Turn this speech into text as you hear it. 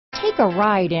Take a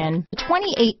ride in the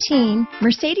 2018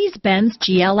 Mercedes-Benz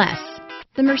GLS.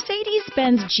 The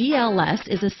Mercedes-Benz GLS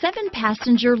is a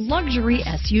 7-passenger luxury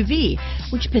SUV,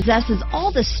 which possesses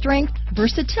all the strength,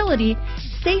 versatility,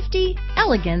 safety,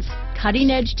 elegance,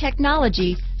 cutting-edge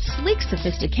technology, sleek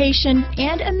sophistication,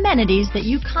 and amenities that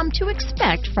you come to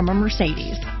expect from a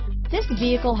Mercedes. This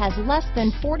vehicle has less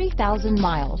than 40,000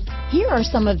 miles. Here are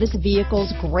some of this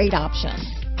vehicle's great options: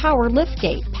 power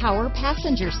liftgate, power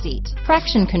passenger seat,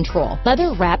 traction control,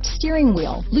 leather-wrapped steering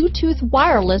wheel, Bluetooth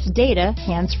wireless data,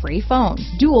 hands-free phone,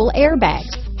 dual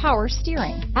airbags, power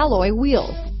steering, alloy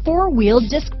wheels, 4-wheel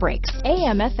disc brakes,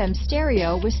 AM/FM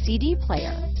stereo with CD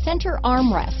player, center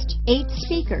armrest, 8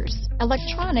 speakers,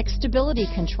 electronic stability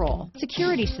control,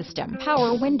 security system,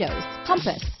 power windows,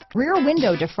 compass, rear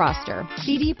window defroster,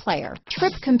 CD player,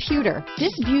 trip computer.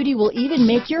 This beauty will even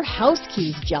make your house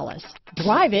keys jealous.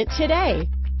 Drive it today.